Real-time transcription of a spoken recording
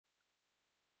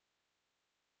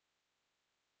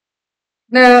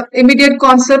the immediate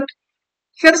concept.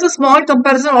 Here's a small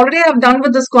comparison. Already I have done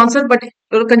with this concept, but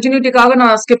continuity kaga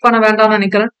na skip panna vendana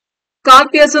nenikiren. Karl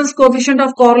Pearson's coefficient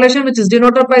of correlation, which is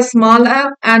denoted by small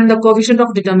f, and the coefficient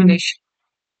of determination.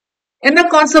 In the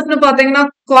concept nu pathina,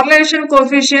 correlation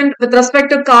coefficient with respect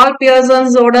to Karl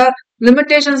Pearson's order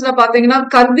limitations na pathina,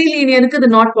 curvy linear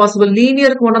is not possible.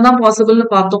 Linear ku மட்டும் தான் possible nu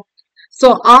பார்த்தோம். So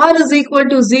R is equal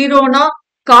to 0 na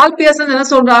Karl Pearson என்ன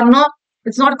சொல்றாருன்னா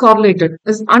it's not correlated.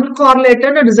 It's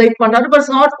uncorrelated and decide பண்றாரு, but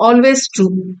it's not always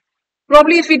true.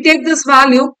 Probably if we take this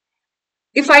value,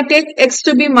 if I take x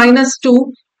to be minus 2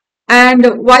 and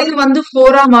y வந்து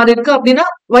 4 ஆ மாறி இருக்கு அப்படின்னா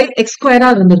y x square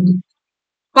ஆ இருந்திருக்கு.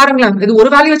 பாருங்களேன், இது ஒரு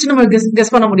வேல்யூ வச்சு நம்ம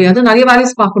கெஸ் பண்ண முடியாது, நிறைய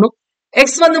வேல்யூஸ் பார்க்கணும்.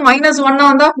 x வந்து minus 1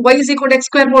 வந்தா y is equal to x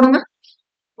square போடுங்க.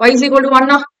 y is equal to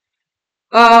 1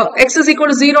 x is equal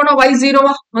to 0 na y 0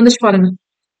 வந்துச்சு பாருங்க.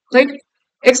 Right?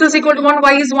 x is equal to 1,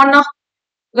 y is 1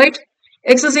 right?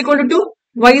 X is equal to 2,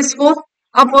 y is 4.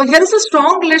 Here is a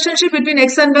strong relationship between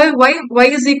x and y. Y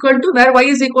is equal to where y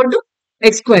is equal to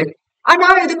x squared. ஆனா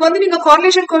இதுக்கு வந்து நீங்க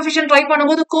correlation coefficient try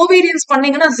பண்ணும்போது covariance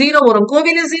பண்ணீங்கன்னா 0 வரும்.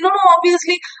 Covariance 0 no,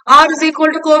 obviously r is equal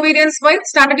to covariance y,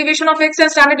 standard deviation of x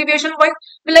and standard deviation y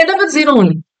will end up with 0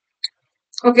 only.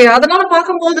 Okay, அதனால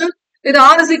பார்க்கும்போது இது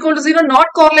r is equal to 0 not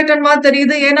correlated மாதிரி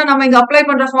தெரியுது. ஏன்னா நம்ம இங்க அப்ளை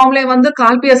பண்ற ஃபார்முலா வந்து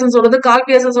Karl Pearson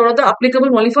சொல்றது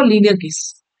applicable only for linear case.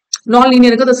 நான்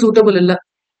லீனியருக்கு அது சூட்டபிள் இல்ல.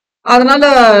 அதனால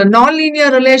நான்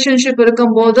லீனியர் ரிலேஷன்ஷிப்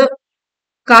இருக்கும்போது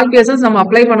Karl Pearson நம்ம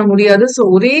அப்ளை பண்ண முடியாது. சோ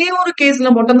ஒரே ஒரு கேஸ்ல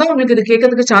மட்டும் தான் உங்களுக்கு இது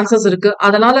கேட்கறதுக்கு சான்சஸ் இருக்கு.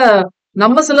 அதனால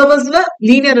நம்ம சிலபஸ்ல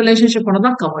லீனியர் ரிலேஷன்ஷிப்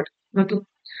தான் கவர்ட். ஓகே,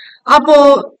 அப்போ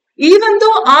ஈவன் தோ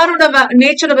ஆரோட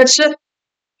நேச்சரை வச்சு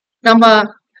நம்ம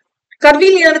கர்வி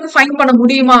லீனியருக்கு ஃபைண்ட் பண்ண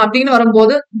முடியுமா அப்படின்னு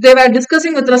வரும்போது they were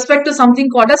discussing with respect to something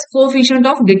called as coefficient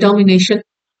of determination.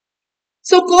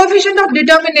 So coefficient of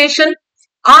determination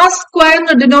r square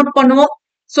denote பண்ணுவோம்.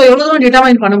 சோ எவ்வளவு தூரம்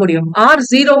டிட்டர்மைன் பண்ண முடியும்? r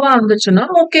 0வா இருந்துச்சுன்னா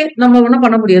ஓகே, நம்ம ஒண்ணும்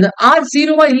பண்ண முடியாது. r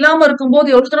 0வா இல்லாம இருக்கும்போது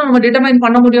எவ்வளவு தூரம் நம்ம டிட்டர்மைன்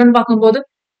பண்ண முடியும்னு பார்க்கும்போது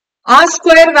r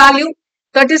ஸ்கொயர் வேல்யூ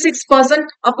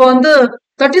 36%. அப்போ வந்து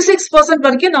 36%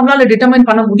 வரைக்கும் நம்மளால டிட்டர்மைன்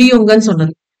பண்ண முடியுங்கன்னு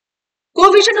சொன்னது.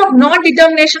 Coefficient of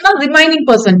non-determination remaining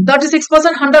percent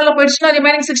 36% 100 ல போயிடுச்சுன்னா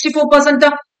remaining 64%.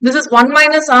 This is 1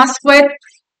 minus r square,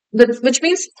 which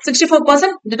means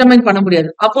 64% determine பண்ண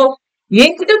முடியாது. அப்போ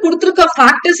என்கிட்ட கொடுத்திருக்க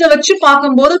ஃபேக்டர்ஸை வச்சு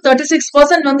பார்க்கும்போது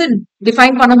 36% வந்து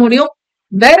டிஃபைன் பண்ண முடியும்.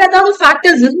 வேற ஏதாவது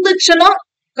ஃபேக்டர்ஸ் இருந்துச்சுன்னா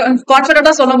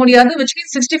கான்ஃபிடென்ட்டா சொல்ல முடியாது, which means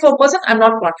 64% I'm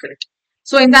not confident.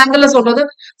 So இந்த ஆங்கிள் சொல்றது.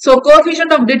 So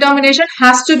coefficient of determination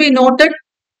has to be noted.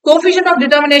 Coefficient of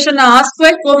determination r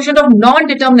square, coefficient of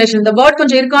non-determination. இந்த வேர்ட்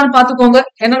கொஞ்சம் இருக்கான்னு பாத்துக்கோங்க,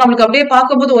 ஏன்னா நம்மளுக்கு அப்படியே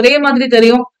பார்க்கும்போது ஒரே மாதிரி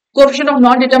தெரியும். Coefficient of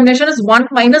non-determination is 1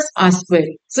 minus r square.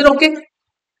 Is it okay?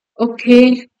 Okay.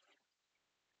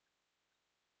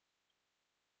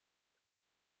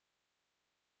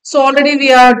 So already we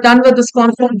are done with this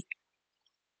concept.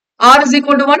 R is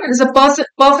equal to 1 is a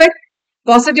perfect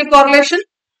positive correlation,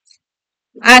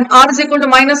 and R is equal to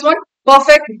minus 1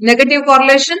 perfect negative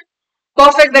correlation.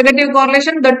 Perfect negative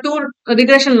correlation, the two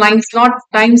regression lines, not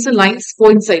times lines,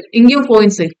 coincide. இங்கேயும்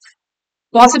coincide.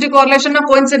 Positive correlation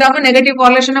coincide ஆகும், negative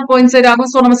correlation coincide ஆகும்.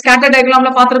 So நம்ம scatter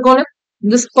diagramல பார்த்திருக்கோம்.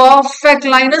 This perfect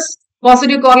line is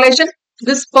positive correlation.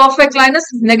 This perfect line is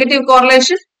negative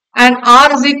correlation, and R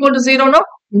is equal to 0 no,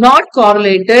 not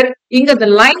correlated. Inga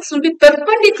the lines will be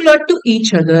perpendicular to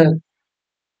each other.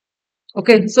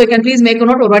 Okay, so you can please make a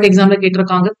note. Or example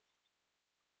கேட்டிருக்காங்க.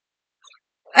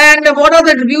 And what are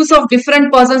the views of different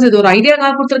persons? இது ஒரு idea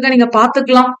நான் கொடுத்திருக்கேன், நீங்க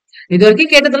பாத்துக்கலாம். இது வரைக்கும்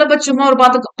கேட்டதுல but சும்மா ஒரு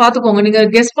பாத்துக்கோங்க, நீங்க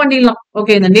கெஸ் பண்ணிடலாம்.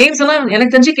 ஓகே, இந்த நேம்ஸ் எல்லாம்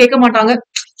எனக்கு தெரிஞ்சு கேட்க மாட்டாங்க,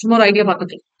 சும்மா ஒரு ஐடியா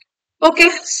பாத்துக்கலாம். Okay,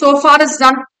 so far is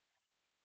done.